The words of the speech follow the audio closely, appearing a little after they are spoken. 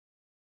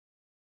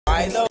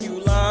Why though you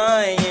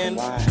lying?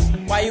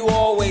 Why you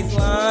always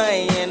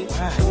lying?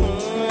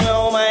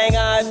 Oh my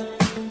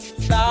God,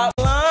 stop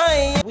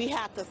lying. We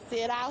have to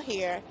sit out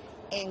here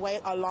and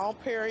wait a long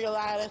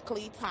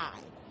periodically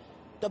time.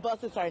 The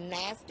buses are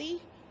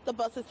nasty. The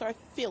buses are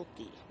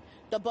filthy.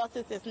 The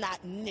buses is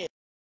not new.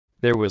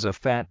 There was a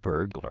fat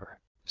burglar.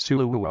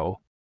 Suluo.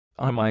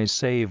 I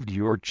saved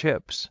your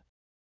chips.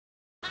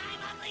 I'm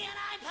ugly and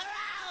I'm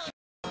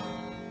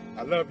proud!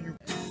 I love you.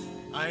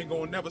 I ain't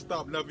gonna never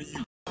stop loving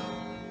you.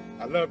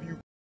 I love you.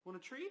 Want a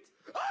treat?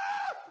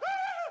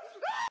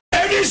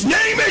 And his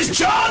name is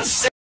John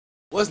C.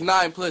 What's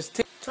 9 plus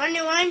 10?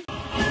 21?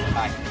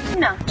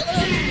 No.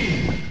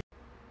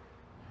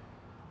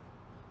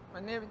 My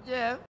name is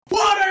Jeff.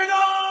 What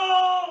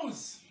are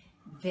those?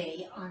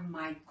 They are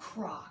my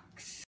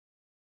Crocs.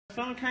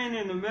 Some came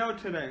in the mail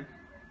today.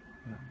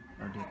 Yeah,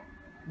 I did.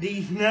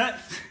 These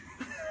nuts?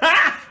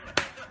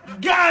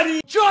 Got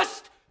it!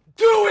 Just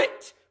do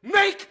it!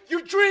 Make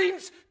your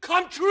dreams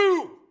come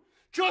true!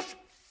 Just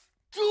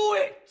do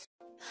it!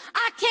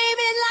 I came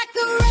in like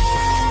a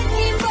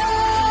wrecking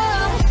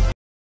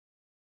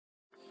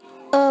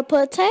ball. A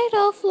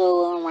potato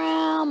flew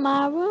around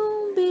my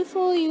room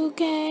before you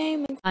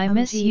came. I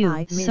miss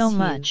you so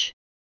much.